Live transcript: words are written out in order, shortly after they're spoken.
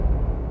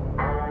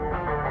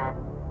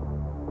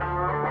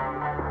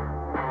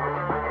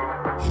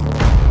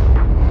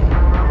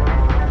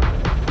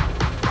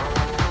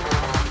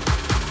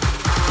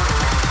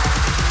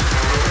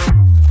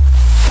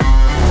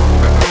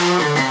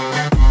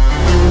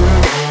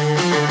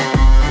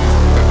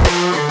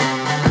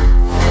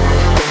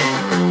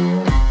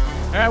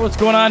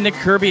going on? Nick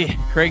Kirby,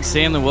 Craig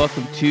Sandlin.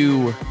 Welcome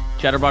to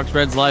Chatterbox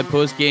Reds live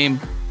post game.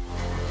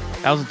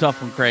 That was a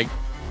tough one, Craig.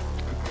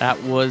 That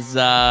was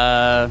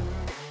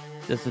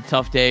just a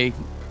tough day.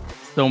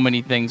 So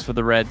many things for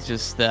the Reds.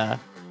 Just that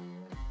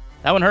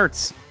one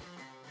hurts.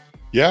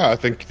 Yeah, I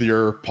think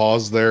your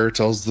pause there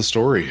tells the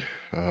story.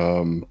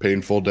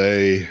 Painful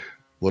day,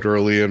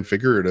 literally and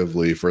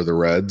figuratively, for the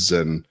Reds,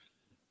 and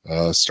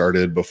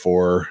started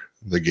before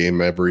the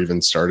game ever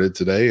even started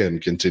today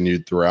and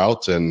continued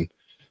throughout, and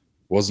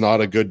was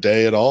not a good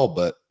day at all.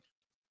 But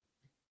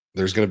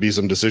there's going to be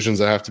some decisions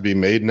that have to be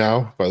made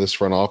now by this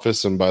front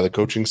office and by the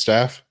coaching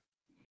staff.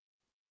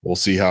 We'll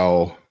see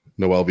how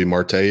Noel V.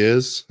 Marte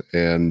is,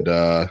 and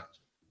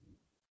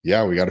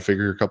yeah, we got to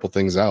figure a couple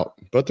things out.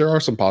 But there are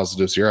some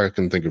positives here. I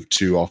can think of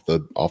two off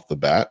the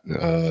bat.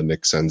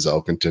 Nick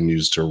Senzel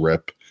continues to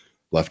rip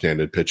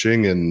left-handed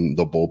pitching, and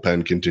the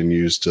bullpen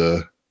continues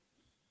to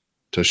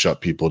shut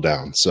people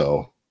down.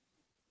 So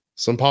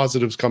some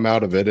positives come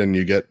out of it, and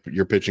you get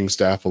your pitching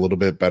staff a little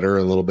bit better,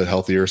 a little bit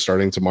healthier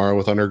starting tomorrow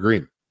with Hunter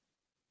Green.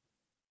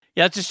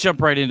 Yeah, let's just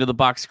jump right into the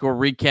box score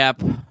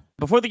recap.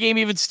 Before the game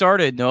even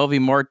started, Noel V.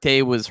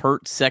 Marte was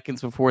hurt seconds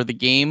before the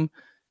game.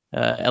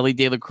 Ellie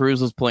De La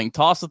Cruz was playing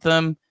toss with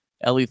him.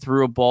 Ellie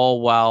threw a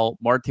ball while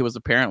Marte was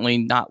apparently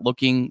not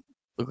looking.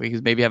 Looked like he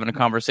was maybe having a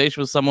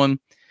conversation with someone.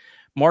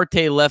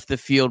 Marte left the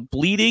field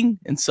bleeding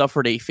and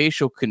suffered a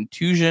facial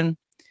contusion.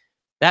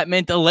 That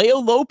meant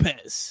Alejo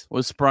Lopez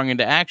was sprung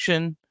into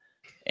action,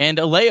 and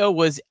Alejo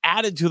was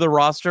added to the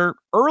roster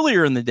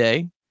earlier in the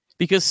day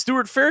because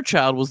Stuart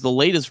Fairchild was the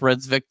latest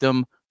Reds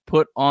victim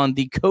put on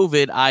the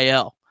COVID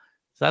IL.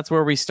 So that's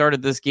where we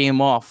started this game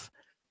off.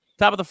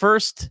 Top of the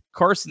first,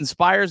 Carson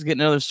Spires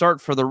getting another start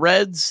for the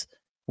Reds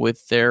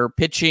with their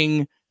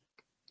pitching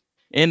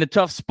in a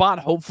tough spot,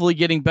 hopefully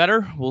getting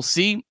better. We'll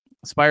see.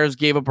 Spires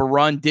gave up a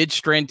run, did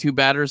strand two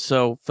batters,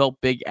 so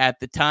felt big at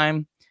the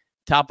time.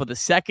 Top of the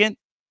second,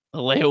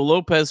 Alejo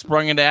Lopez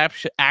sprung into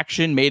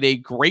action, made a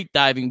great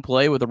diving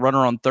play with a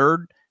runner on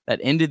third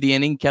that ended the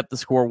inning, kept the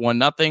score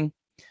 1-0.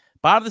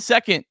 Bottom of the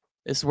second,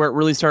 this is where it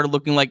really started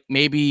looking like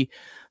maybe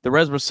the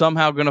Reds were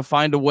somehow going to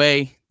find a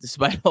way,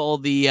 despite all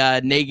the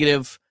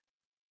negative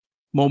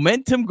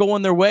momentum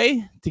going their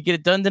way, to get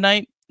it done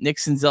tonight. Nick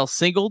Senzel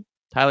singled.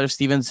 Tyler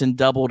Stevenson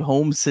doubled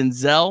home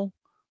Senzel.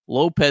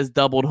 Lopez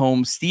doubled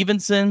home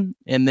Stevenson.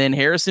 And then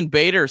Harrison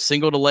Bader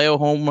singled Alejo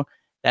home.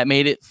 That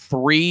made it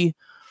 3-1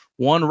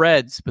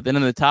 Reds. But then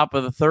in the top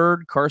of the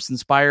third, Carson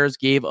Spires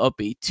gave up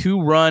a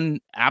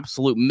 2-run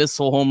absolute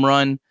missile home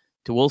run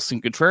to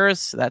Wilson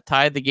Contreras. That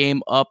tied the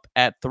game up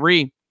at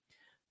 3.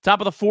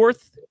 Top of the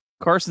fourth,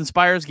 Carson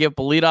Spires gave up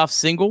a leadoff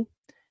single,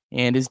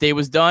 and his day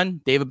was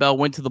done. David Bell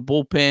went to the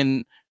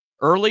bullpen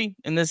early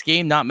in this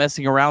game, not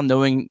messing around,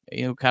 knowing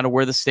kind of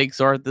where the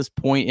stakes are at this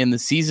point in the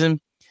season.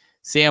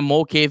 Sam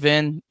Moll came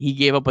in. He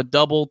gave up a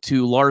double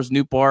to Lars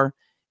Nootbaar,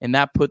 and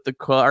that put the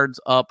Cards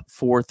up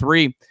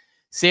 4-3.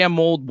 Sam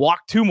Moll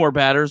walked two more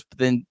batters, but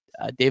then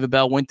David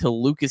Bell went to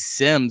Lucas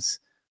Sims.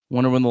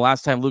 Wonder when the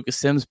last time Lucas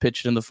Sims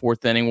pitched in the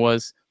fourth inning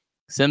was.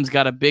 Sims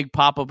got a big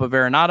pop-up of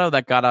Arenado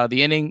that got out of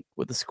the inning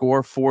with the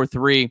score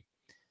 4-3.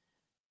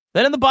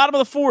 Then in the bottom of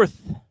the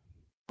fourth,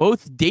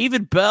 both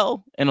David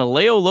Bell and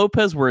Alejo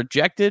Lopez were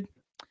ejected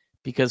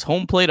because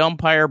home plate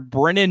umpire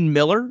Brennan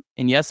Miller,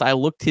 and yes, I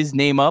looked his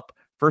name up.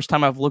 First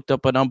time I've looked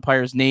up an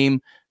umpire's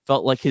name,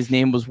 felt like his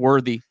name was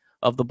worthy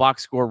of the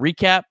box score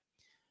recap.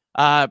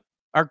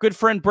 Our good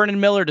friend Brennan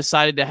Miller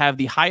decided to have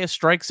the highest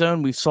strike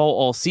zone we saw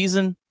all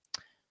season.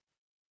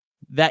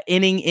 That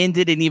inning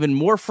ended in even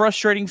more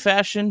frustrating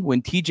fashion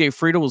when TJ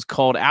Friedel was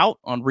called out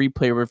on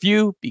replay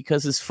review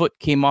because his foot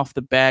came off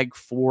the bag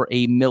for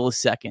a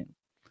millisecond.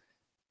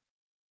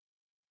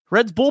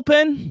 Reds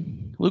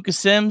bullpen, Lucas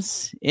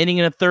Sims, inning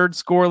in a third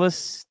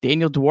scoreless.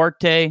 Daniel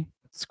Duarte,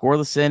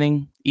 scoreless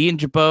inning. Ian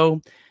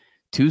Jabot,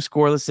 2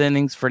 scoreless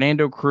innings.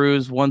 Fernando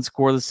Cruz, 1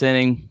 scoreless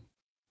inning.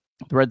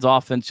 The Reds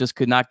offense just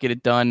could not get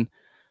it done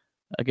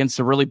against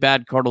a really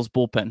bad Cardinals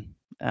bullpen.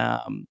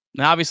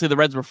 Now, obviously, the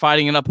Reds were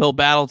fighting an uphill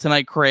battle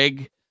tonight,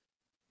 Craig.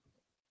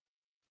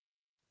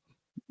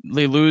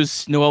 They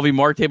lose Noel V.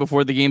 Marte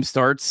before the game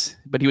starts,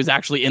 but he was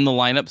actually in the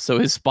lineup, so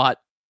his spot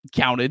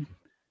counted.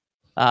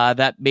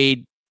 That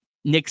made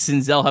Nick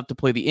Senzel have to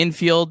play the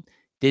infield.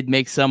 Did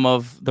make some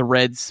of the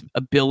Reds'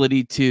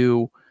 ability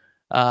to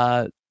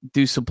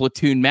do some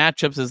platoon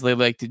matchups, as they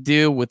like to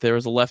do, there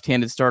was a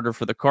left-handed starter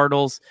for the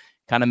Cardinals.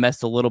 Kind of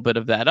messed a little bit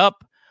of that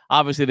up.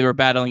 Obviously, they were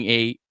battling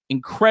a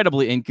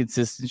incredibly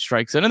inconsistent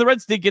strike zone. And the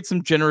Reds did get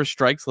some generous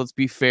strikes, let's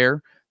be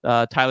fair.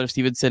 Tyler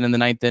Stevenson in the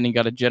ninth inning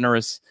got a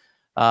generous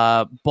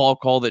ball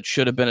call that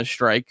should have been a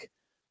strike.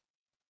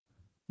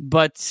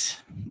 But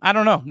I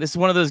don't know. This is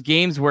one of those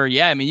games where,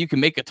 you can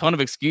make a ton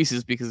of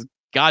excuses because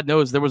God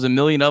knows there was a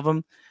million of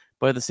them.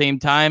 But at the same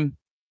time,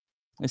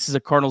 this is a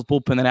Cardinals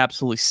bullpen that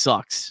absolutely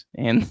sucks.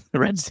 And the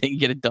Reds didn't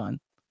get it done.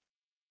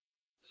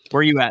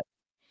 Where are you at?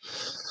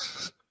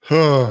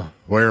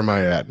 Where am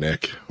I at,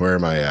 Nick? Where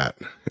am I at?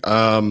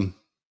 Well,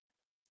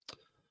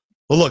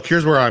 look,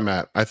 here's where I'm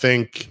at. I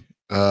think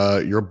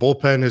your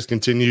bullpen has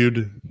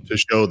continued to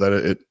show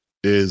that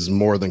is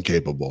more than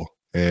capable.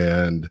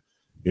 And,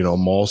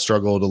 Maul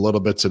struggled a little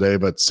bit today,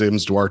 but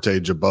Sims, Duarte,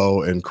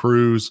 Jabot, and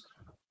Cruz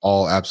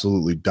all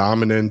absolutely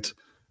dominant.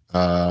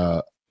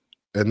 And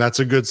that's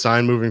a good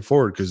sign moving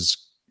forward because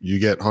you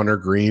get Hunter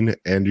Green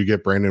and you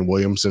get Brandon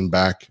Williamson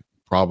back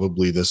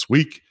probably this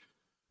week.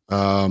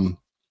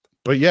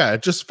 But yeah,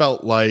 it just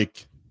felt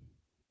like,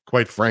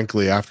 quite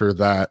frankly, after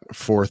that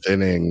fourth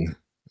inning,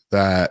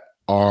 that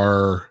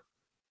our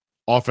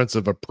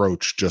offensive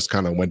approach just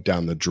kind of went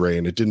down the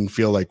drain. It didn't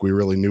feel like we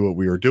really knew what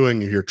we were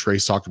doing. You hear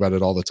Trace talk about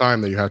it all the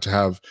time, that you have to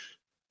have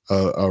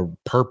a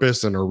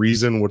purpose and a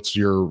reason. What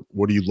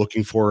are you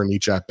looking for in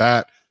each at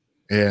bat?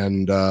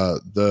 And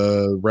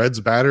the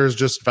Reds batters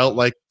just felt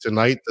like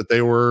tonight that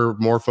they were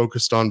more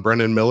focused on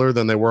Brennan Miller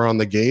than they were on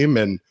the game.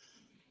 And,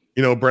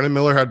 Brennan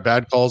Miller had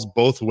bad calls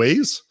both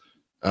ways.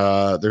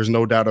 There's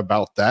no doubt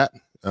about that.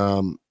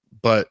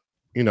 But,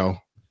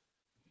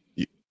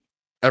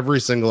 every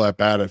single at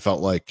bat, it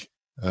felt like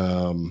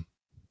the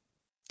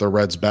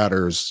Reds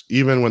batters,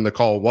 even when the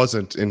call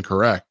wasn't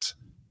incorrect,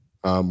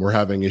 were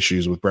having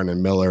issues with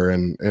Brennan Miller.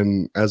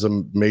 And as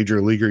a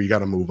major leaguer, you got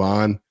to move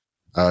on.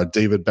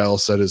 David Bell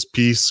said his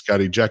piece,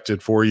 got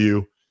ejected for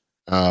you.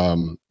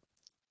 Alejo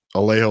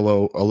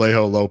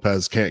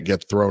Lopez can't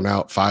get thrown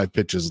out 5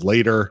 pitches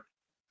later.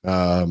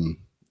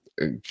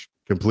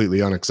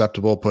 Completely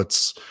unacceptable.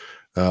 Puts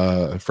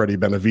Freddie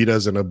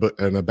Benavidez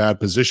in a bad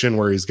position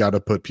where he's got to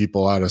put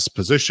people out of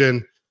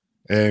position.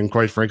 And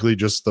quite frankly,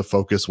 just the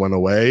focus went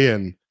away.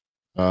 And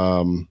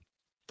the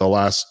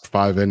last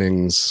 5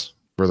 innings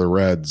for the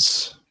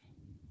Reds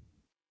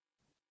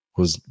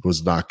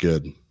was not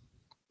good.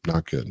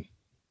 Not good.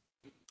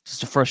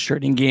 Just a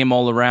frustrating game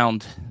all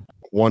around.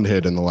 1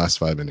 hit in the last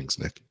 5 innings,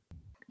 Nick.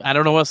 I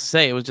don't know what else to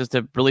say. It was just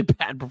a really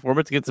bad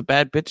performance against a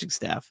bad pitching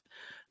staff.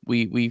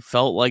 We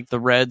felt like the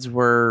Reds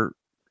were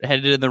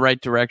headed in the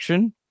right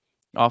direction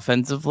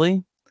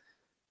offensively,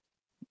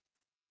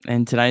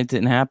 and tonight it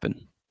didn't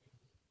happen.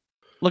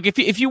 Look,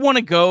 if you want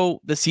to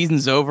go, the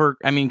season's over.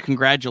 I mean,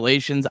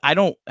 congratulations.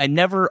 I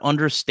never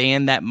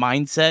understand that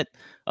mindset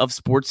of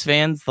sports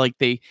fans. Like,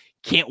 they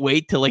can't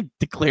wait to like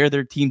declare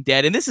their team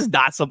dead. And this is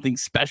not something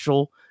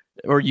special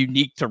or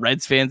unique to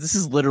Reds fans. This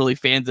is literally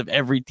fans of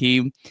every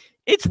team.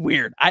 It's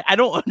weird. I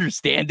don't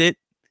understand it.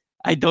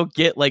 I don't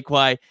get like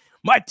why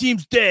my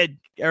team's dead.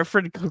 Our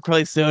friend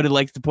Clay Soda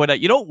likes to point out,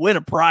 you don't win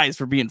a prize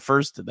for being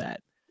first to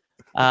that.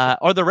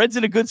 Are the Reds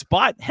in a good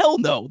spot? Hell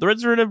no. The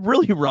Reds are in a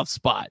really rough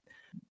spot.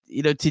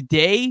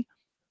 Today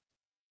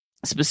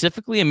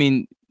specifically, I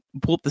mean,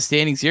 pull up the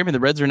standings here. I mean, the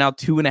Reds are now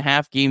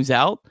 2.5 games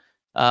out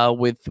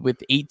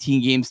with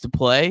 18 games to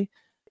play.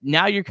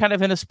 Now you're kind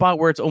of in a spot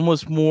where it's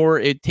almost more,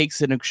 it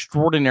takes an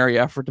extraordinary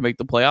effort to make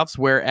the playoffs.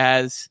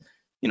 Whereas,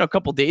 a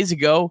couple days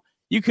ago,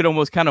 you could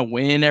almost kind of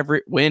win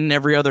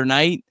every other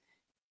night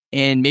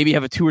and maybe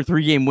have a 2 or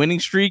 3 game winning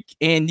streak,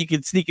 and you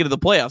could sneak into the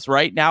playoffs.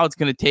 Right now, it's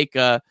going to take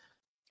a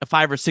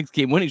 5 or 6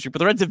 game winning streak, but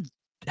the Reds have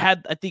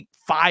had, I think,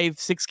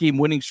 5-6 game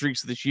winning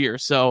streaks this year.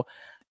 So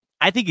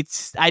I think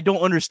I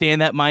don't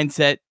understand that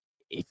mindset.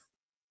 If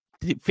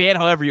fan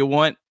however you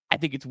want, I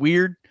think it's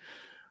weird,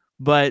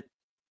 but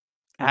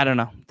I don't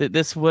know.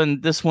 This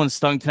one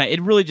stung tonight.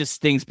 It really just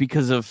stings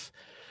because of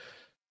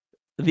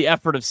the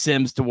effort of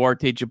Sims,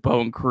 Duarte,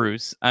 Jabot, and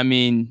Cruz. I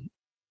mean,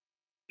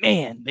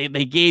 man,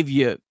 they gave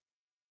you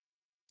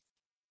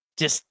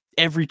just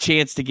every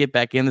chance to get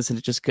back in this, and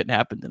it just couldn't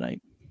happen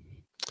tonight.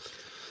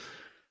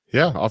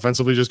 Yeah,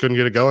 offensively just couldn't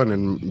get it going,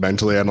 and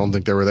mentally I don't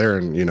think they were there.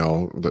 And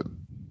the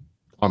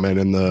comment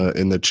in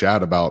the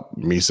chat about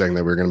me saying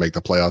that we were going to make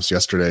the playoffs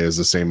yesterday is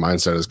the same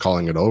mindset as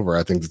calling it over.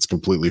 I think that's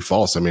completely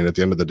false. I mean, at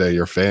the end of the day,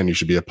 you're a fan. You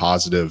should be a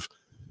positive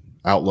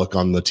outlook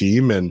on the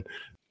team, and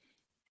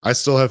I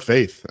still have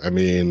faith. I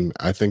mean,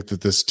 I think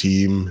that this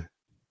team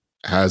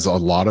has a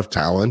lot of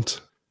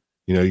talent.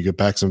 You get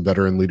back some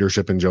veteran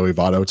leadership in Joey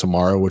Votto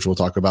tomorrow, which we'll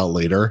talk about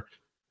later.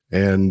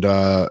 And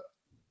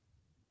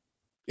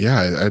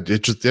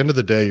it's just at the end of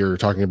the day, you're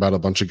talking about a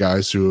bunch of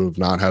guys who have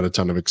not had a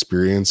ton of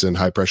experience in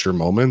high pressure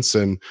moments.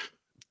 And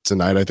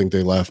tonight, I think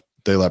they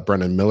let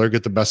Brennan Miller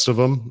get the best of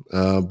them,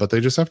 but they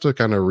just have to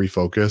kind of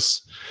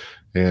refocus.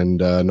 And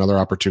another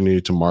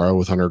opportunity tomorrow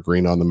with Hunter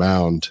Green on the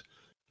mound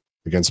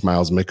against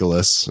Miles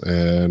Mikolas,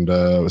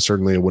 and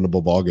certainly a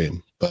winnable ball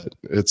game. But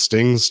it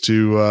stings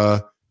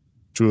to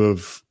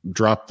have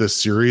dropped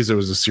this series. It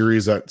was a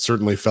series that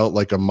certainly felt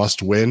like a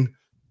must win.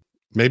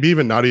 Maybe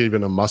even not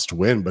even a must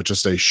win, but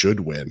just a should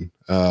win.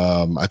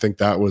 I think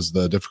that was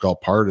the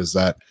difficult part, is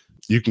that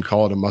you can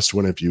call it a must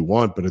win if you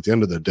want, but at the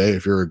end of the day,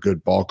 if you're a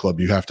good ball club,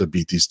 you have to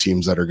beat these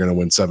teams that are going to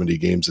win 70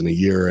 games in a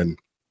year. And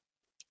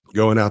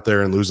going out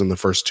there and losing the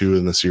first 2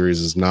 in the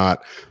series is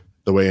not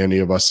the way any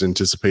of us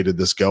anticipated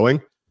this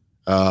going.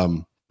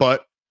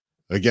 But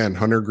again,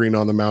 Hunter Green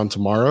on the mound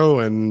tomorrow,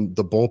 and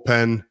the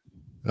bullpen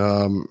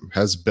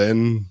has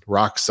been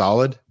rock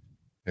solid,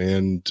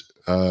 and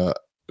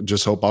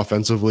just hope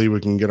offensively we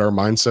can get our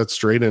mindset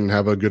straight and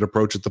have a good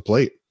approach at the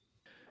plate.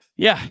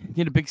 Yeah,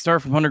 need a big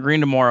start from Hunter Green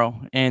tomorrow.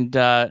 And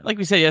like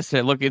we said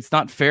yesterday, look, it's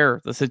not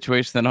fair, the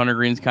situation that Hunter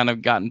Green's kind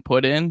of gotten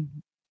put in.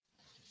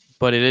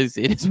 but it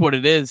is what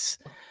it is.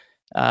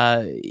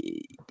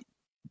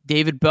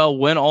 David Bell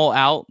went all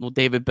out. Well,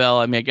 David Bell,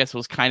 I mean, I guess it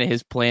was kind of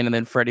his plan, and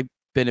then Freddie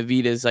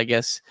Benavidez, I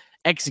guess,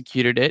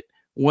 executed it,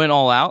 went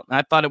all out.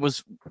 I thought it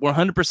was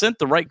 100%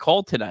 the right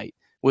call tonight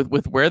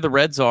with where the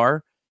Reds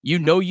are. You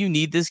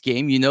need this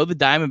game. You know the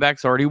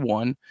Diamondbacks already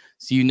won,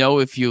 so you know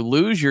if you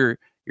lose, you're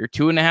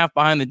 2.5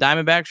 behind the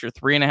Diamondbacks. You're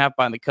 3.5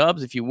 behind the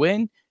Cubs. If you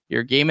win,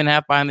 you're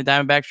 1.5 behind the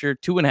Diamondbacks. You're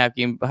 2.5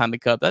 games behind the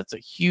Cubs. That's a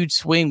huge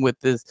swing with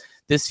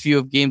this few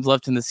of games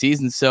left in the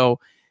season. So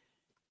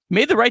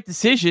made the right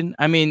decision.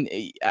 I mean,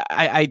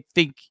 I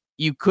think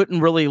you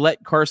couldn't really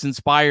let Carson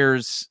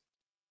Spires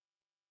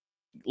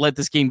let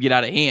this game get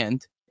out of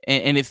hand,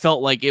 and it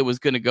felt like it was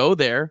going to go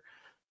there.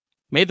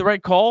 Made the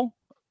right call.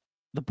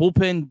 The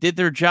bullpen did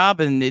their job,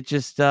 and it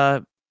just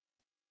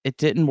it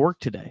didn't work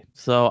today.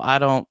 So I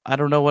don't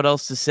know what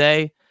else to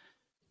say.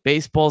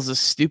 Baseball's a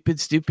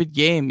stupid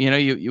game. You know,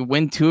 you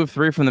win 2 of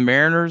 3 from the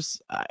Mariners.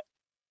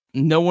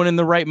 No one in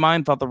the right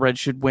mind thought the Reds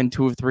should win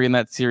 2 of 3 in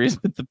that series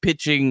with the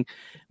pitching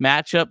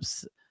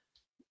matchups.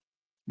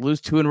 Lose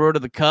 2 in a row to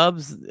the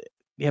Cubs,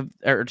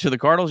 or to the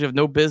Cardinals. You have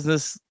no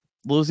business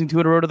losing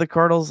 2 in a row to the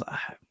Cardinals.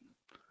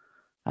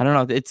 I don't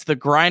know. It's the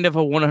grind of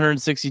a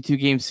 162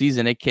 game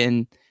season.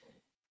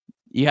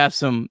 You have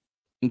some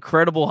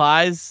incredible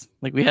highs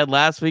like we had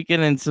last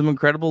weekend and some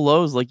incredible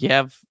lows like you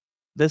have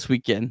this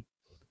weekend.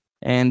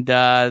 And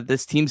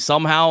this team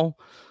somehow,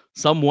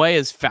 some way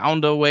has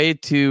found a way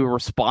to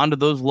respond to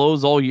those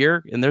lows all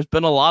year. And there's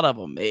been a lot of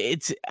them.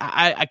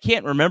 I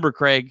can't remember,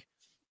 Craig,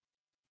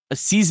 a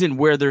season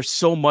where there's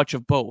so much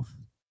of both.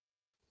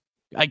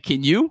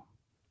 Can you?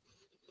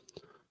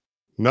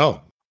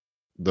 No.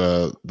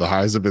 The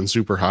highs have been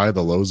super high.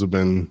 The lows have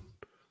been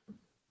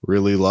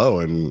really low.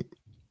 And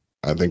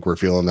I think we're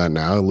feeling that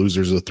now.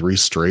 Losers of 3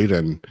 straight.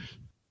 And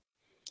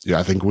yeah,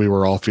 I think we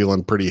were all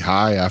feeling pretty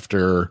high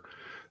after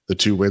the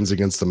 2 wins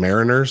against the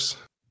Mariners,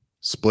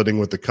 splitting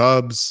with the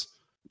Cubs,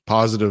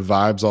 positive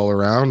vibes all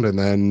around. And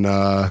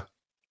then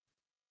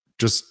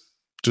just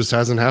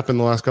hasn't happened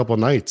the last couple of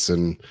nights.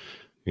 And,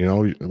 you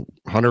know,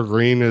 Hunter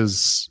Green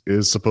is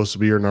supposed to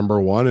be your number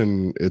 1.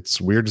 And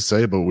it's weird to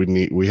say, but we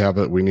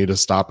need a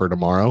stopper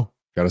tomorrow.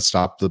 Got to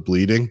stop the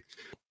bleeding.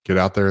 Get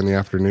out there in the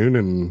afternoon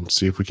and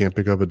see if we can't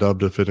pick up a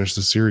dub to finish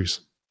the series.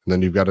 And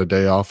then you've got a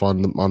day off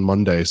on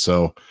Monday.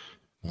 So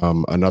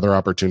another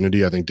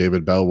opportunity. I think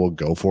David Bell will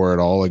go for it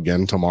all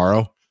again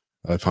tomorrow.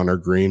 If Hunter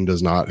Green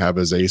does not have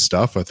his A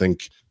stuff, I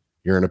think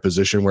you're in a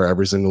position where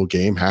every single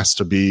game has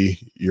to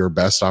be your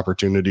best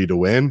opportunity to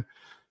win.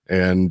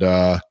 And,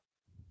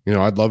 you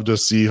know, I'd love to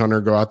see Hunter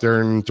go out there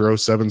and throw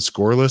 7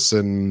 scoreless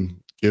and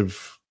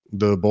give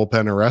the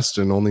bullpen a rest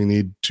and only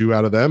need 2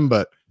 out of them.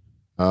 But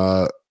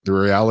the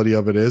reality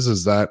of it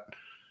is that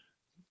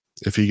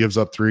if he gives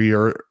up 3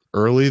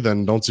 early,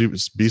 then don't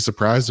be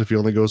surprised if he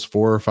only goes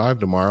 4 or 5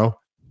 tomorrow.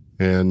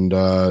 And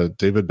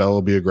David Bell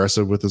will be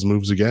aggressive with his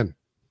moves again.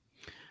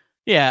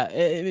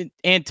 Yeah,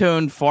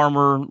 Antone,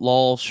 Farmer,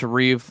 Lowell,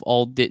 Sharif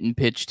all didn't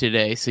pitch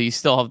today. So you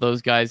still have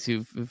those guys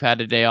who've had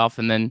a day off,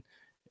 and then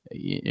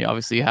you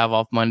obviously have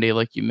off Monday,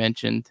 like you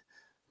mentioned.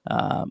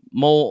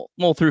 Mole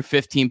threw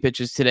 15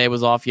 pitches today,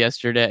 was off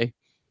yesterday.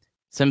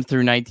 Sim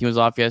through 19 was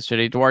off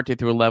yesterday. Duarte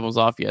through 11 was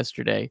off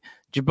yesterday.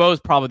 Jabot is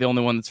probably the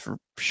only one that's for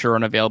sure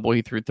unavailable.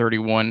 He threw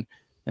 31.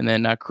 And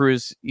then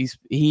Cruz,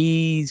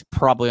 he's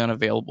probably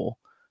unavailable.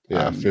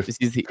 Yeah,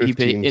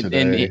 15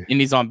 and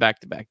he's on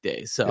back-to-back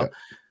days. So, yeah.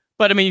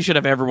 But I mean, you should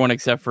have everyone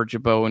except for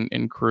Jabot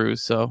and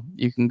Cruz. So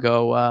you can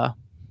go out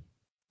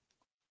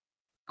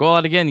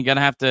again. You're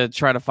gonna have to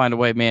try to find a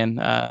way, man.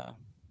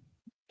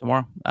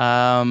 Tomorrow.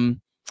 And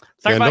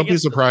don't be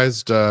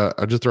surprised.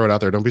 I'll just throw it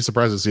out there. Don't be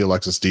surprised to see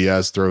Alexis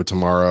Diaz throw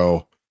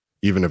tomorrow,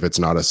 even if it's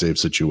not a save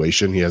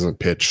situation. He hasn't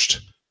pitched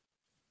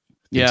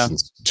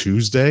since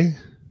Tuesday.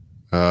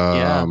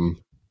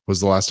 Was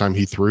the last time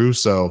he threw.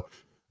 So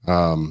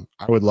I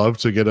would love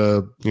to get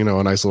a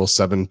nice little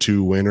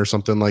 7-2 win or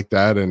something like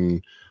that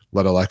and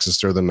let Alexis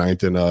throw the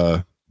 9th in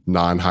a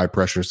non-high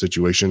pressure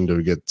situation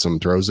to get some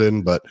throws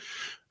in. But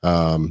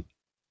I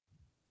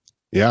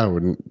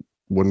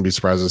wouldn't be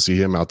surprised to see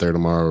him out there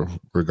tomorrow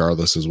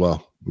regardless as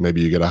well.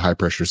 Maybe you get a high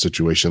pressure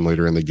situation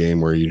later in the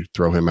game where you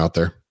throw him out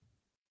there.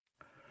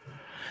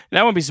 And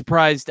I wouldn't be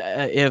surprised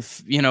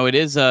if, it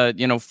is a,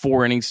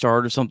 4-inning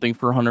start or something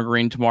for Hunter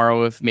Green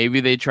tomorrow, if maybe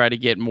they try to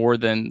get more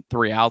than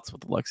 3 outs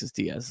with Alexis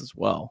Diaz as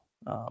well.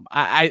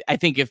 I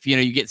think if,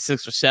 you get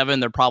 6 or 7,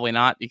 they're probably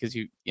not, because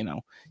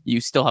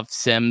you still have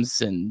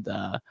Sims and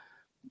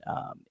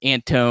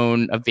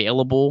Antone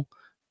available.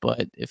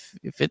 But if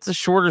it's a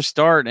shorter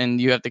start and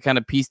you have to kind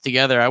of piece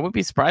together, I wouldn't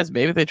be surprised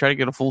maybe if they try to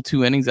get a full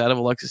 2 innings out of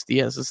Alexis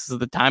Diaz. This is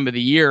the time of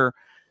the year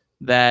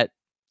that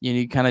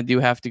you kind of do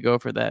have to go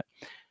for that.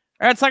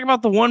 All right, let's talk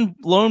about the one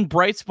lone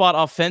bright spot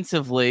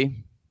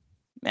offensively.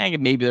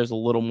 Maybe there's a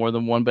little more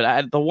than one,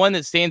 but the one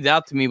that stands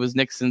out to me was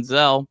Nick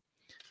Senzel,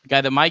 the guy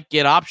that might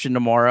get optioned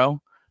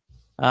tomorrow.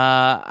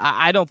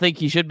 I don't think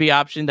he should be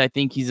optioned. I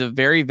think he's a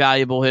very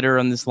valuable hitter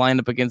on this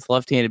lineup against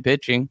left-handed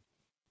pitching.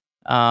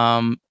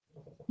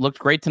 Looked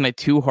great tonight.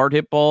 2 hard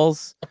hit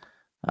balls.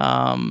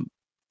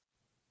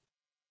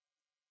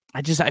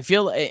 I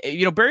feel,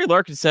 Barry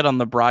Larkin said on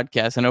the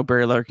broadcast, I know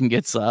Barry Larkin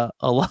gets a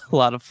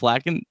lot of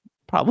flack and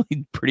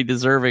probably pretty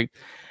deserving,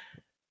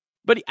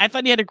 but I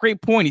thought he had a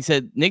great point. He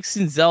said Nick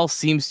Senzel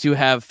seems to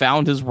have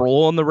found his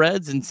role in the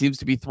Reds and seems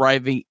to be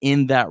thriving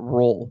in that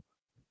role.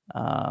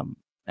 And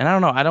I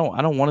don't know. I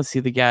don't want to see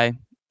the guy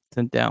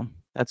sent down.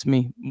 That's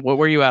me. Where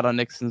are you at on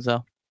Nick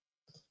Senzel?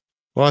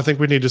 Well, I think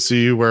we need to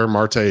see where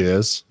Marte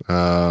is.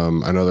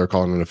 I know they're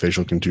calling it a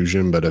facial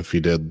contusion, but if he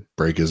did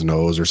break his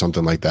nose or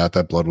something like that,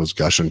 that blood was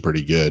gushing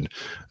pretty good.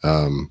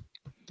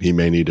 He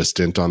may need a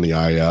stint on the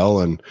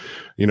IL. And,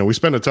 we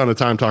spent a ton of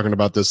time talking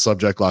about this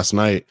subject last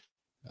night,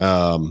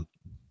 getting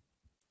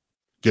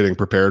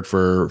prepared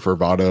for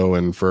Votto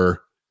and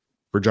for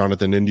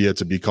Jonathan India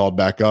to be called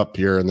back up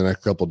here in the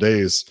next couple of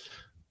days.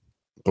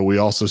 But we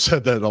also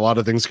said that a lot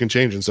of things can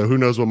change. And so who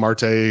knows what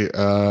what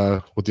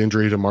the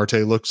injury to Marte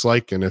looks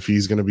like and if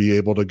he's going to be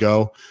able to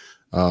go.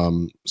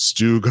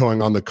 Stu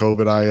going on the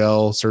COVID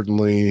IL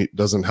certainly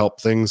doesn't help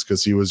things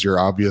because he was your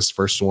obvious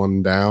first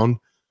one down.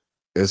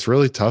 It's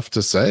really tough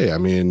to say. I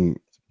mean,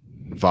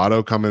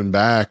 Votto coming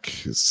back,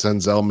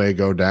 Senzel may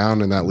go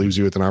down, and that leaves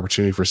you with an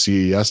opportunity for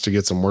CES to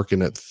get some work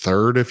in at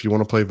third if you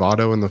want to play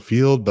Votto in the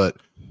field. But,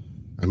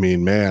 I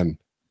mean, man,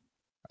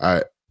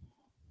 I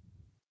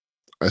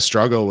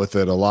struggle with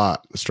it a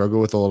lot. We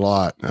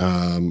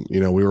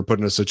were put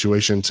in a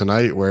situation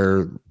tonight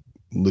where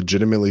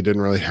legitimately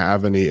didn't really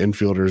have any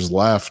infielders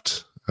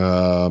left.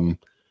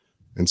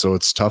 And so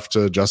it's tough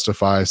to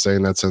justify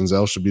saying that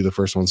Senzel should be the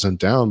first one sent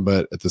down.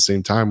 But at the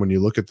same time, when you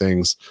look at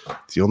things,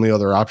 the only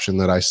other option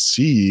that I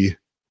see,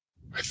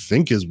 I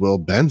think, is Will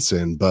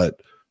Benson.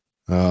 But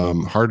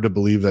hard to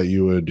believe that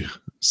you would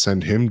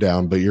send him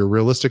down. But you're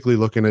realistically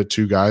looking at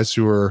two guys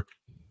who are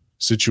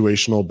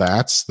situational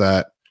bats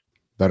that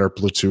are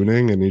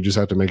platooning, and you just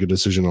have to make a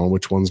decision on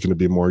which one's going to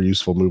be more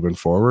useful moving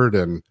forward.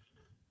 And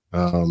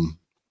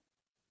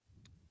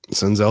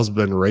Senzel's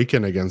been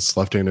raking against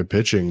left-handed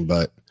pitching,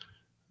 but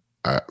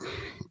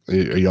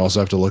you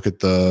also have to look at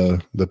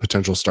the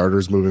potential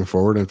starters moving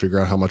forward and figure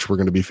out how much we're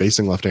going to be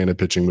facing left-handed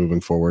pitching moving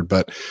forward.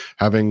 But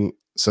having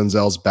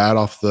Senzel's bat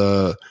off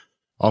the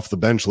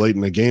bench late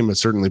in the game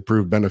has certainly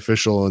proved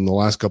beneficial in the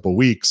last couple of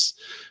weeks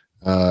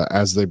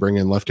as they bring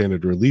in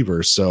left-handed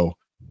relievers. So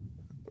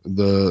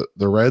the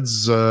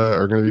Reds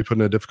are going to be put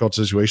in a difficult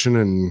situation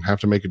and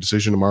have to make a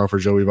decision tomorrow for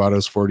Joey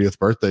Votto's 40th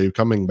birthday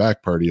coming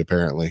back party,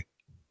 apparently.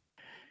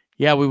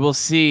 Yeah, we will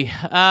see.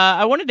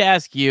 I wanted to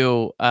ask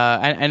you,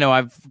 I know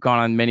I've gone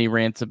on many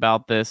rants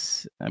about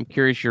this. I'm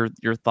curious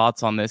your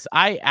thoughts on this.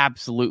 I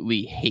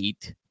absolutely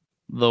hate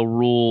the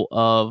rule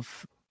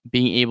of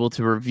being able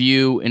to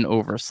review an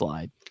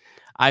overslide.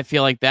 I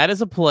feel like that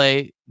is a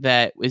play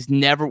that is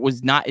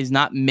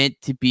not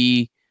meant to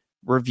be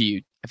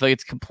reviewed. I feel like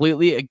it's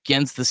completely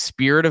against the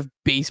spirit of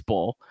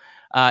baseball.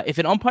 If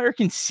an umpire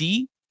can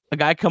see a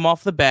guy come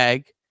off the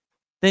bag,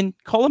 then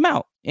call him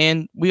out.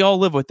 And we all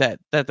live with that.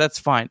 That's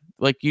fine.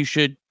 Like, you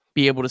should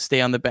be able to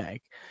stay on the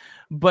bag.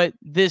 But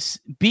this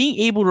being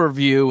able to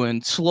review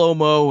and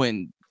slow-mo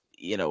and,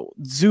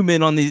 zoom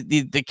in on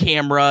the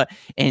camera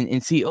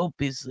and see,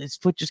 his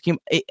foot just came.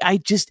 I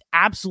just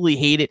absolutely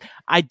hate it.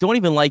 I don't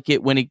even like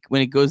it when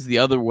it goes the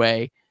other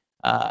way.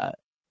 I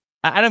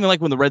don't even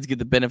like when the Reds get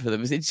the benefit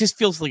of it. It just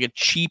feels like a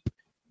cheap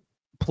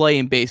play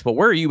in baseball.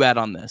 Where are you at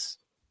on this?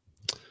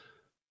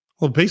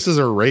 Well, bases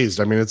are raised.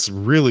 I mean, it's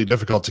really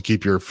difficult to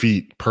keep your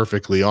feet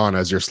perfectly on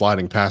as you're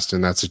sliding past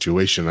in that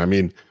situation. I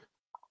mean,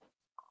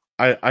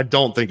 I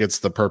don't think it's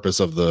the purpose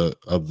of the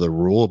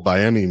rule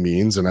by any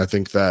means. And I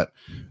think that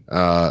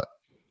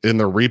in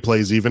the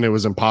replays, even, it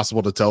was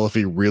impossible to tell if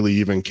he really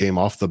even came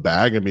off the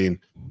bag. I mean,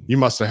 you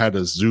must have had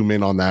to zoom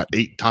in on that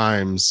 8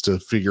 times to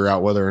figure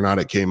out whether or not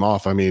it came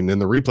off. I mean, in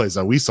the replays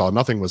that we saw,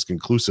 nothing was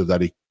conclusive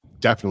that he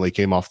definitely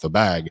came off the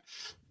bag.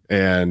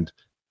 And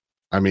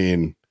I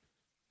mean,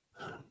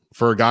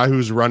 for a guy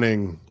who's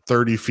running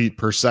 30 feet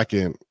per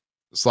second,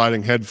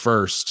 sliding head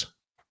first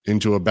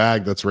into a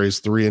bag that's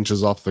raised 3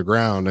 inches off the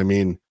ground, I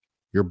mean,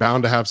 you're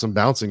bound to have some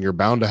bouncing. You're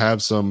bound to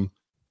have some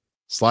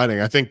sliding.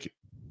 I think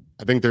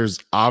there's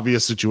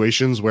obvious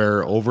situations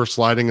where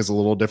oversliding is a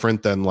little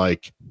different than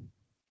like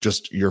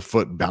just your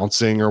foot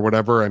bouncing or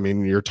whatever. I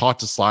mean, you're taught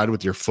to slide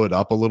with your foot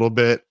up a little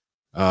bit.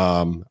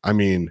 I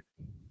mean,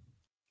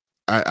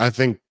 I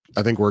think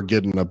we're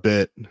getting a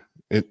bit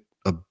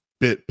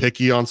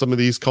picky on some of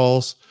these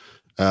calls.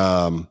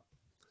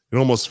 It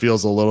almost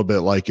feels a little bit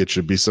like it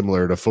should be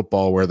similar to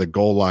football, where the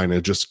goal line,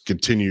 it just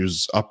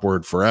continues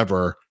upward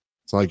forever.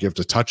 It's not like you have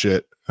to touch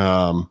it.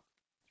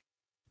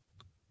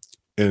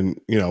 And,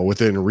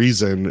 within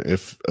reason,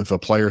 if a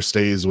player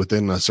stays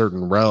within a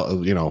certain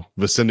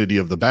vicinity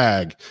of the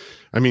bag,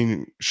 I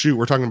mean, shoot,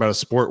 we're talking about a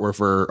sport where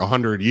for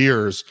 100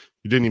 years,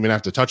 you didn't even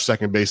have to touch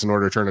second base in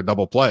order to turn a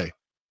double play.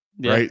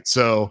 Yeah. Right.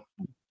 So,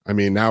 I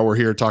mean, now we're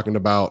here talking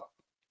about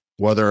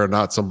whether or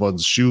not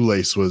someone's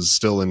shoelace was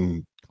still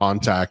in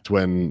contact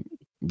when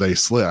they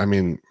slid. I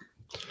mean,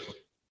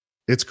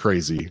 it's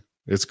crazy.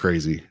 It's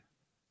crazy.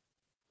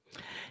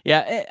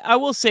 Yeah. I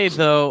will say,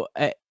 though,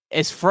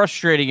 as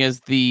frustrating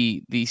as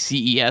the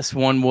CES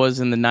one was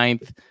in the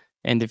 9th,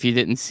 And if you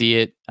didn't see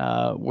it,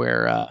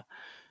 where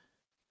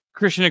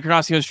Christian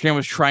Encarnacion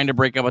was trying to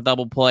break up a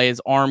double play,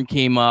 his arm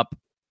came up.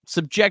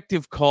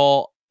 Subjective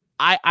call.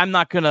 I'm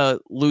not going to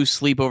lose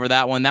sleep over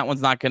that one. That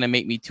one's not going to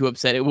make me too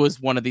upset. It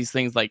was one of these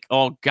things like,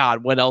 oh,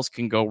 God, what else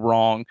can go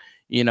wrong,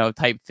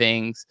 type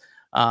things.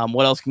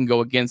 What else can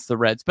go against the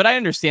Reds? But I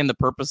understand the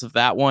purpose of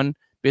that one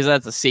because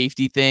that's a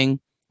safety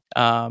thing.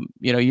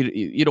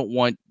 You don't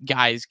want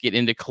guys get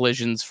into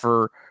collisions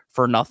for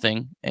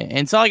nothing.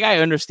 And so, like, I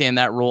understand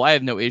that rule. I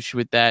have no issue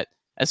with that,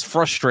 as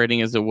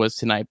frustrating as it was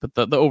tonight. But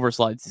the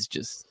overslides is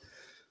just...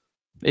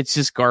 It's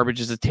just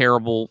garbage. It's a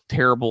terrible,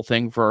 terrible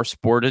thing for our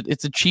sport.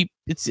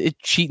 It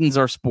cheatens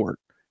our sport,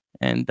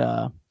 and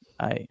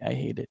I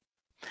hate it.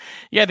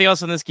 Yeah, the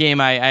else in this game,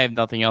 I have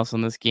nothing else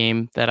on this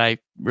game that I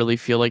really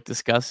feel like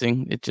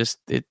discussing. It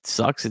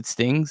sucks. It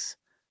stings.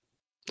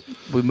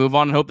 We move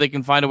on and hope they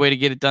can find a way to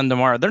get it done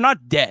tomorrow. They're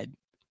not dead.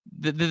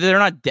 They're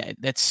not dead.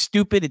 That's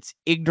stupid. It's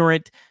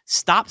ignorant.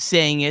 Stop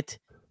saying it.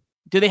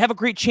 Do they have a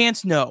great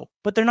chance? No,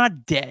 but they're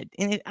not dead.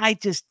 And I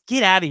just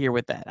get out of here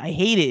with that. I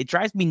hate it. It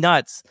drives me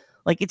nuts.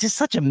 Like, it's just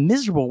such a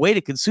miserable way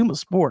to consume a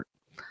sport.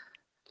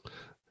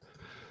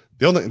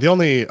 The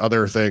only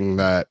other thing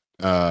that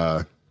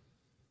that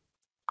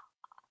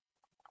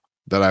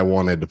I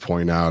wanted to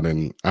point out,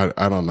 and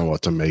I don't know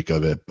what to make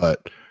of it,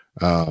 but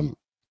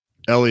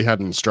Ellie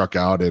hadn't struck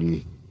out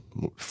in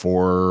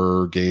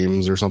 4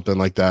 games or something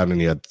like that, and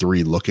he had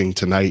 3 looking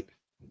tonight.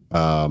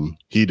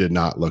 He did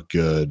not look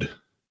good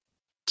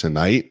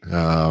tonight.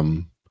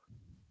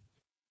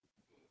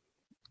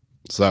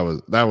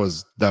 So that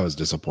was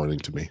disappointing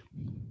to me.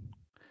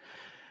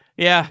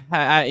 Yeah,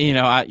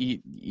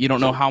 you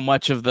don't know how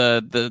much of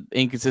the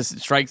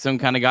inconsistent strike zone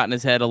kind of got in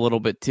his head a little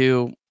bit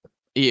too.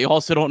 You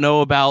also don't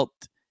know about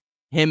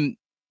him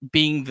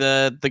being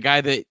the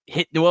guy that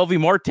hit Noelvi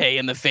Marte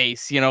in the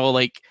face.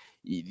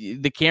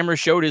 The camera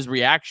showed his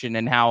reaction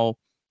and how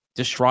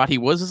distraught he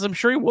was, as I'm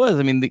sure he was.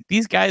 I mean,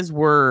 these guys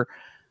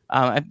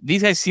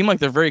seem like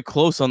they're very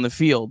close on the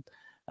field,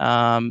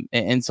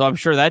 and so I'm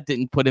sure that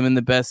didn't put him in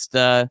the best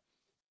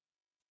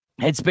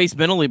headspace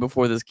mentally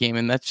before this game,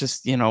 and that's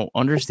just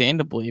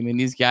understandably. I mean,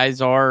 these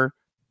guys are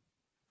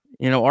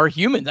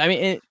humans. I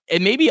mean,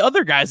 and maybe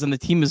other guys on the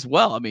team as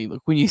well. I mean,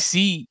 look, when you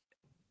see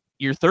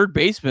your third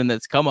baseman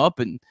that's come up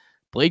and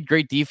played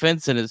great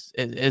defense and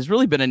has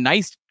really been a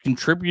nice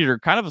contributor,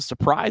 kind of a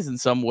surprise in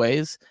some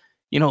ways,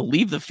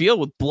 leave the field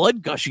with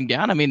blood gushing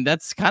down. I mean,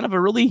 that's kind of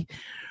a really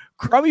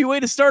crummy way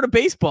to start a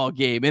baseball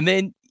game. And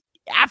then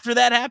after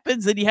that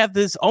happens, then you have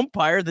this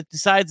umpire that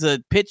decides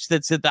a pitch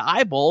that's at the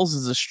eyeballs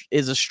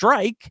is a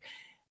strike,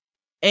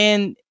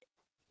 and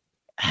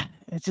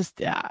it's just,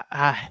 you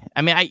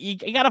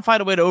got to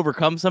find a way to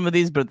overcome some of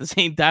these, but at the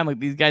same time, like,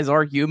 these guys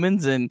are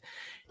humans, and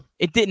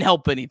it didn't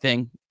help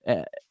anything.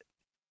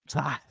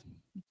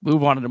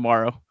 Move on to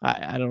tomorrow.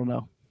 I don't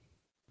know.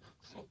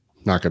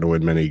 Not going to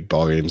win many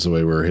ball games the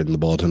way we're hitting the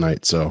ball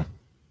tonight, so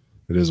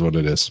it is what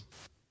it is.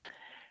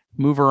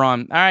 Move her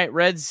on. All right,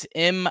 Reds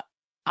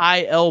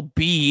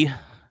MILB.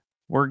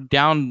 We're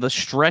down the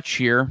stretch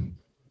here.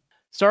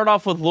 Start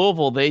off with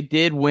Louisville. They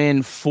did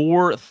win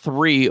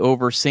 4-3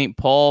 over St.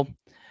 Paul.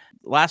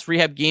 Last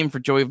rehab game for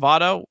Joey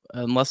Votto,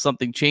 unless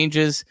something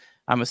changes.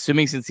 I'm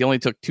assuming since he only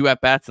took 2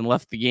 at-bats and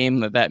left the game,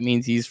 that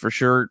means he's for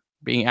sure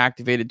being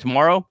activated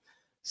tomorrow.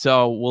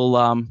 So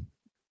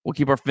we'll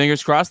keep our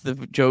fingers crossed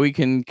that Joey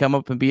can come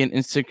up and be an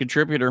instant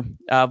contributor.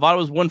 Votto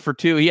was 1 for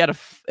 2. He had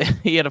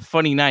a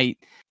funny night.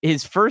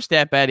 His first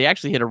at-bat, he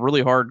actually hit a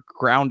really hard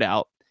ground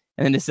out.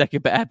 And then the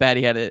second at-bat,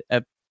 he had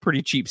a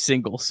pretty cheap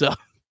single. So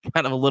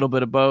kind of a little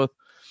bit of both.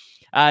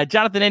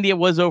 Jonathan India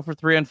was 0 for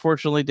 3,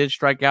 unfortunately, did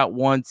strike out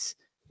once.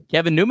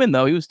 Kevin Newman,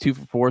 though, he was 2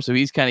 for 4, so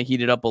he's kind of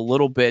heated up a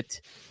little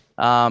bit.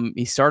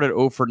 He started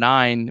 0 for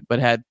 9, but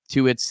had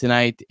 2 hits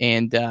tonight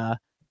and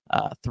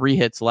 3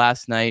 hits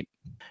last night.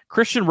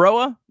 Christian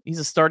Roa, he's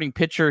a starting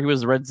pitcher. He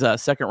was the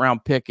Reds'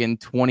 second-round pick in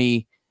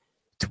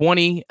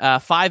 2020.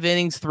 5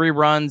 innings, 3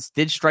 runs,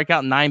 did strike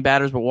out 9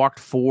 batters, but walked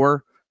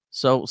 4.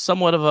 So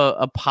somewhat of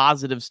a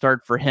positive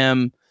start for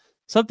him.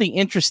 Something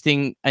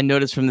interesting I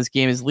noticed from this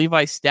game is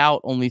Levi Stout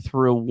only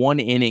threw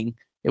 1 inning.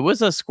 It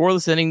was a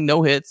scoreless inning,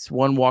 no hits,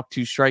 1 walk,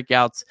 2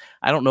 strikeouts.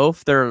 I don't know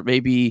if they're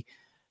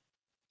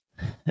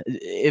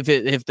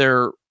if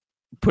they're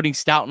putting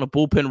Stout in a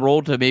bullpen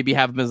role to maybe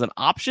have him as an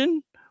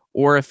option,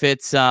 or if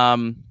it's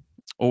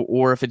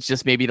or if it's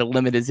just maybe to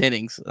limit his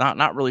innings.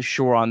 Not really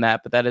sure on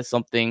that, but that is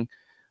something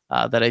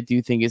that I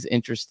do think is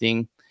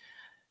interesting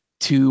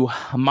to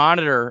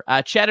monitor.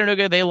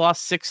 Chattanooga, they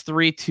lost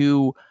 6-3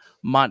 to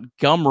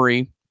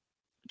Montgomery.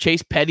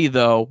 Chase Petty,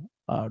 though,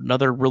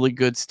 another really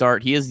good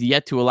start. He has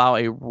yet to allow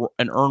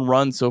an earned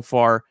run so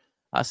far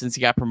since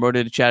he got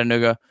promoted to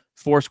Chattanooga.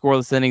 4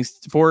 scoreless innings,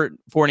 4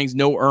 innings,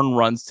 no earned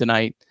runs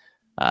tonight.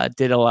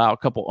 Did allow a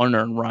couple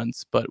unearned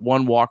runs, but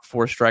 1 walk,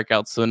 4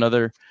 strikeouts. So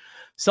another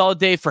solid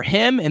day for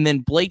him. And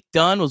then Blake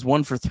Dunn was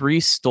 1 for 3,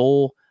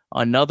 stole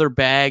another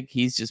bag.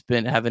 He's just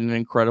been having an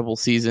incredible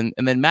season.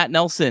 And then Matt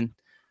Nelson,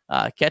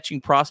 catching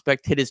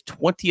prospect, hit his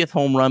 20th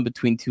home run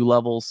between 2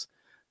 levels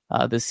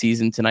this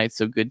season tonight.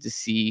 So good to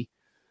see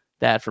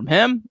that from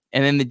him.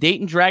 And then the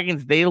Dayton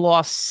Dragons, they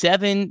lost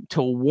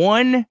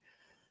 7-1.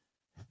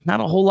 Not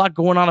a whole lot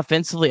going on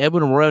offensively.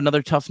 Edwin Arroyo,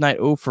 another tough night,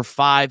 0 for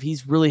 5.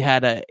 He's really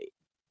had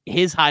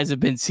his highs have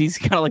been, he's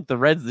kind of like the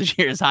Reds this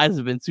year. His highs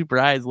have been super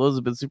high. His lows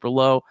have been super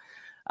low.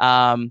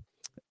 0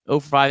 for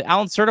 5.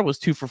 Alan Serta was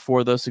 2 for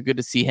 4, though, so good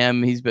to see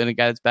him. He's been a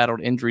guy that's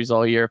battled injuries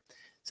all year.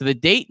 So the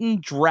Dayton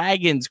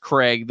Dragons,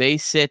 Craig, they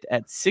sit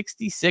at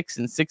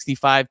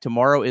 66-65.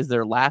 Tomorrow is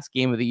their last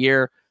game of the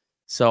year.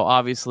 So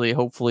obviously,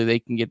 hopefully they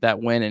can get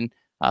that win and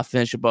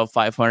finish above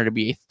 500 to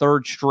be a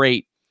third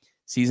straight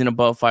season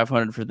above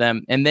 500 for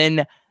them. And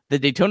then the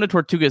Daytona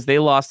Tortugas, they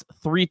lost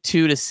 3-2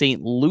 to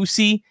St.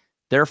 Lucie.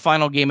 Their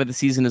final game of the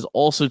season is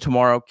also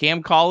tomorrow.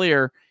 Cam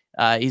Collier,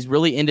 he's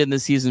really ended the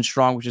season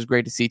strong, which is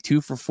great to see.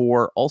 2 for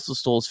 4, also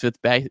stole his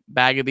 5th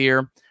bag of the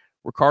year.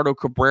 Ricardo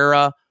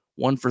Cabrera,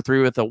 1 for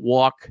 3 with a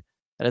walk.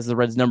 That is the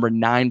Reds' number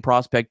 9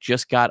 prospect,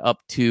 just got up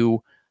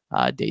to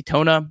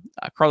Daytona.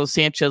 Carlos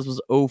Sanchez was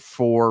 0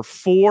 for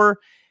 4.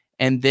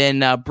 And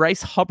then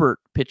Bryce Hubbard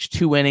pitched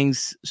 2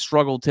 innings,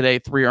 struggled today,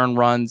 3 earned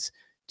runs,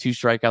 2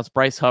 strikeouts.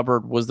 Bryce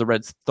Hubbard was the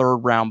Reds' 3rd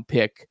round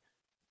pick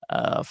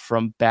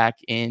from back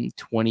in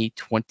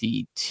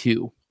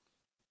 2022.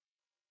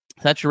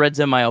 That's your Reds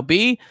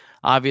MILB.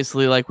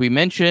 Obviously, like we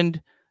mentioned,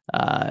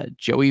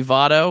 Joey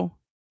Votto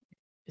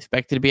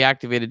expected to be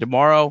activated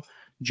tomorrow.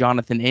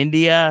 Jonathan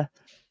India,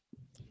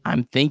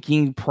 I'm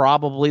thinking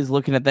probably is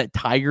looking at that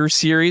Tiger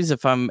series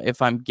if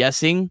I'm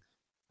guessing.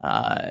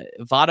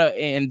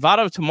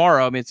 Votto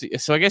tomorrow. I mean,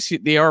 so I guess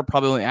they are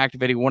probably only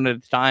activating one at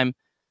a time.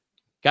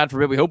 God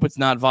forbid, we hope it's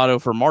not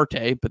Votto for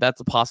Marte, but that's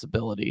a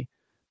possibility.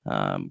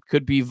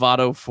 Could be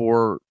Votto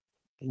for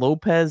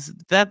Lopez.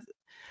 That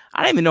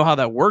I don't even know how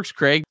that works,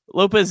 Craig.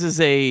 Lopez is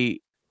a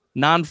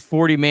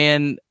non-40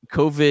 man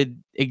COVID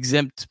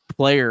exempt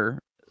player.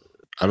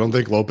 I don't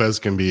think Lopez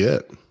can be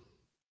it.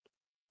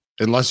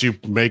 Unless you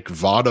make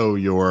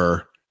Votto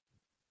your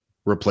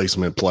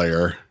replacement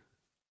player,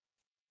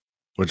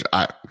 which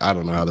I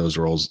don't know how those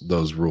rules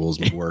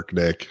work,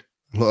 Nick.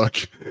 Look,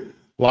 a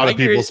lot of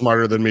people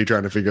smarter than me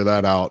trying to figure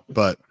that out.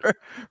 But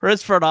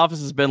Reds front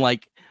office has been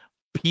like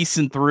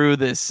piecing through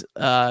this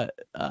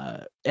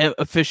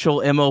official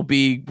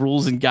MLB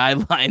rules and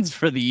guidelines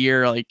for the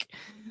year. Like,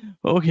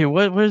 okay,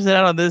 where's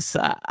that on this?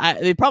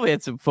 They probably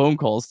had some phone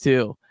calls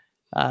too.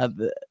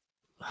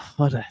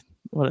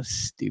 What a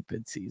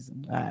stupid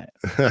season.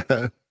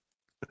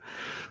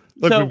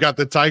 Look, we've got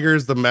the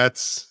Tigers, the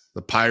Mets,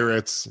 the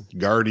Pirates,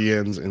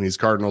 Guardians, and these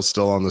Cardinals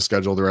still on the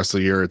schedule the rest of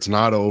the year. It's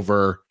not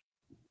over.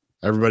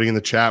 Everybody in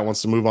the chat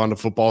wants to move on to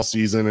football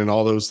season and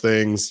all those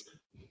things.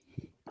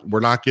 We're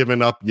not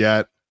giving up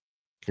yet.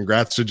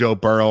 Congrats to Joe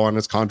Burrow on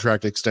his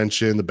contract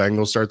extension. The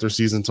Bengals start their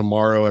season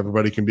tomorrow.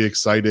 Everybody can be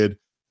excited.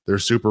 They're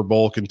Super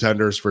Bowl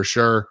contenders for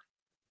sure.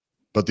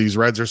 But these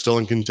Reds are still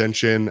in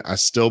contention. I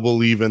still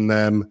believe in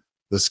them.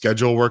 The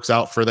schedule works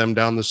out for them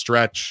down the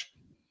stretch.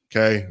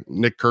 Okay.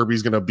 Nick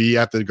Kirby's going to be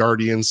at the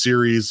Guardians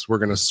series. We're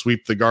going to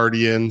sweep the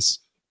Guardians.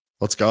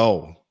 Let's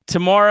go.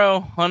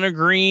 Tomorrow, Hunter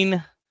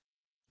Green,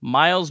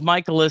 Miles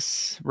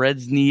Michaelis.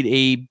 Reds need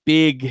a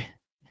big,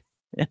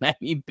 and I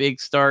mean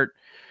big start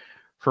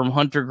from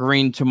Hunter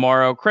Green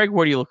tomorrow. Craig,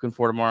 what are you looking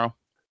for tomorrow?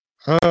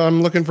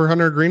 I'm looking for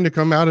Hunter Green to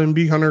come out and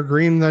be Hunter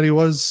Green that he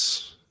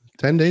was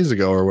 10 days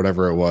ago or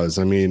whatever it was.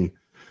 I mean,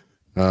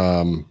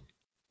 and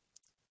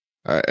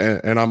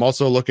I'm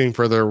also looking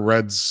for the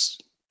Reds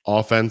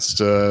offense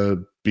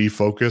to be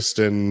focused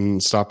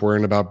and stop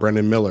worrying about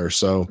Brendan Miller.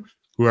 So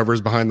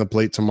whoever's behind the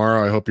plate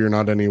tomorrow, I hope you're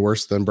not any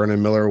worse than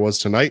Brendan Miller was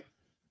tonight.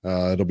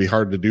 It'll be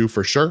hard to do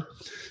for sure.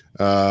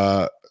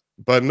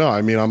 But no,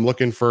 I mean, I'm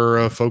looking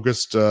for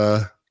focused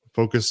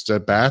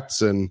at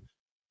bats and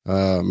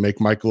make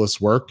Michaelis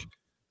work.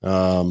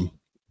 And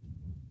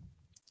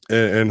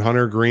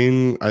Hunter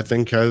Green, I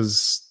think,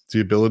 has the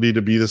ability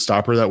to be the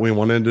stopper that we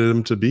wanted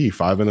him to be.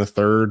 5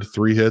 1/3,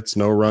 3 hits,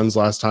 no runs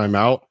last time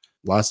out.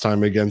 Last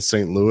time against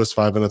St. Louis,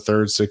 5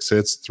 1/3, 6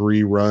 hits,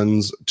 3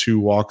 runs, 2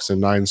 walks, and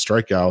 9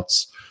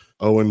 strikeouts.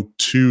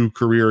 0-2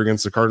 career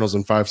against the Cardinals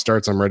in 5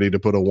 starts. I'm ready to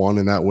put a 1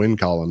 in that win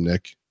column,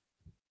 Nick.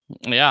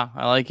 Yeah,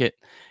 I like it.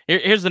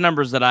 Here's the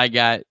numbers that I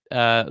got.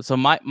 So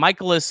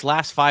Michaelis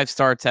last 5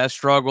 starts has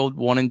struggled.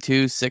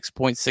 1-2,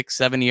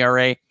 6.67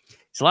 ERA.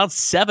 He's allowed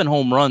 7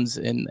 home runs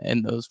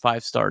in those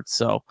 5 starts.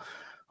 So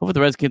hopefully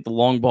the Reds can hit the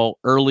long ball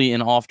early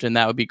and often.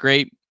 That would be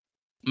great.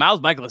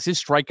 Miles Michaelis,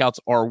 his strikeouts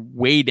are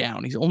way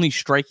down. He's only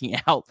striking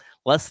out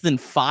less than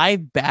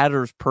 5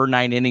 batters per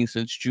 9 innings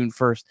since June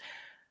 1st.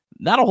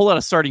 Not a whole lot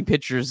of starting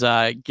pitchers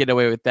get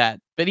away with that,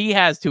 but he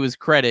has, to his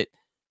credit,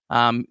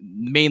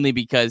 mainly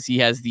because he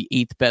has the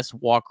 8th best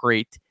walk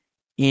rate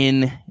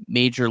in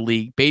Major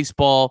League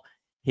Baseball.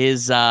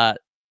 His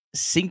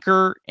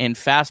sinker and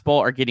fastball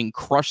are getting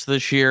crushed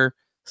this year.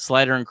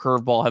 Slider and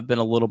curveball have been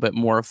a little bit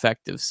more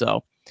effective.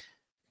 So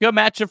good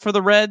matchup for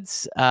the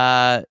Reds.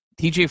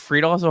 TJ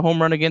Friedel has a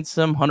home run against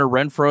them. Hunter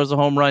Renfroe has a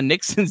home run.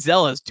 Nick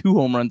Senzel has 2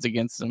 home runs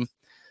against them.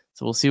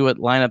 So we'll see what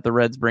lineup the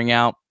Reds bring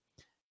out.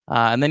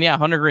 And then,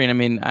 Hunter Green. I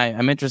mean,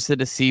 I'm interested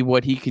to see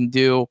what he can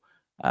do.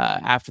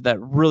 after that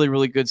really,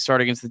 really good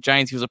start against the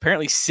Giants. He was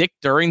apparently sick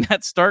during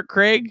that start,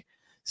 Craig.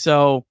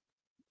 So,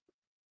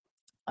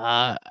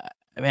 I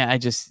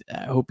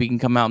hope he can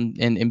come out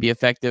and be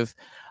effective.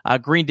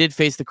 Green did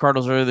face the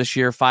Cardinals earlier this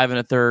year, 5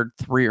 1/3,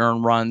 3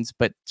 earned runs,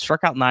 but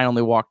struck out 9,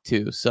 only walked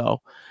 2.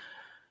 So,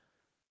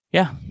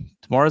 yeah,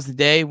 tomorrow's the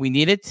day. We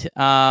need it.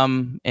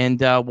 And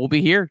we'll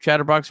be here,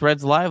 Chatterbox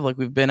Reds Live, like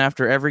we've been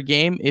after every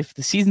game. If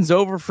the season's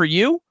over for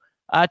you,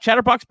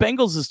 Chatterbox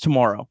Bengals is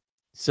tomorrow.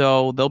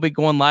 So they'll be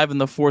going live in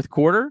the fourth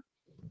quarter.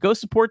 Go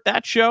support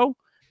that show.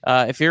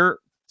 If your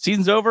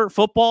season's over,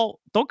 football,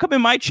 don't come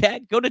in my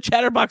chat. Go to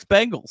Chatterbox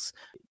Bengals.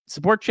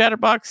 Support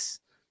Chatterbox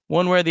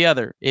one way or the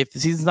other. If the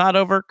season's not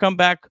over, come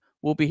back.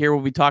 We'll be here.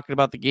 We'll be talking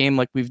about the game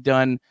like we've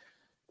done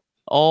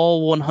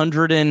all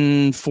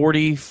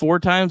 144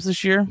 times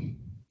this year.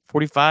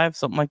 45,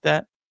 something like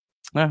that.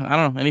 I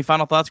don't know. Any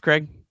final thoughts,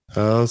 Craig?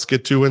 Let's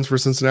get 2 wins for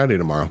Cincinnati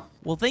tomorrow.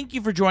 Well, thank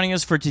you for joining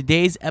us for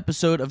today's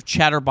episode of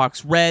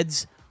Chatterbox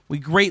Reds. We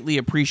greatly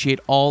appreciate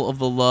all of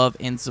the love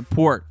and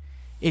support.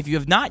 If you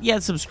have not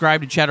yet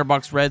subscribed to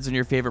Chatterbox Reds on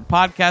your favorite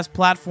podcast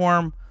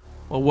platform,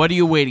 well, what are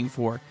you waiting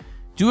for?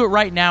 Do it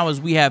right now, as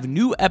we have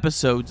new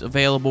episodes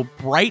available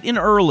bright and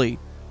early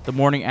the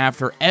morning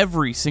after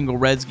every single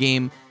Reds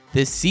game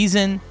this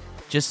season,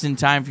 just in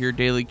time for your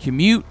daily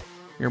commute,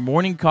 your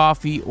morning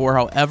coffee, or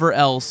however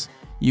else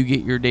you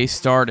get your day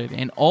started.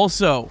 And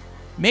also,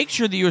 make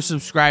sure that you're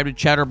subscribed to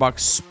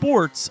Chatterbox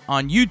Sports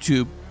on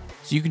YouTube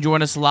so you can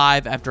join us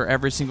live after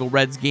every single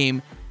Reds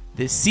game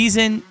this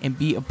season and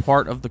be a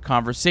part of the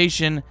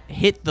conversation.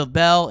 Hit the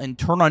bell and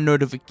turn on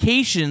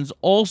notifications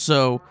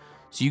also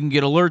so you can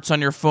get alerts on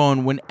your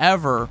phone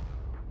whenever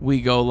we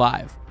go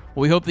live.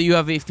 We hope that you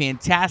have a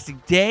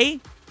fantastic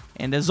day,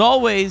 and as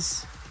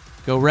always,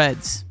 go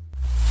Reds.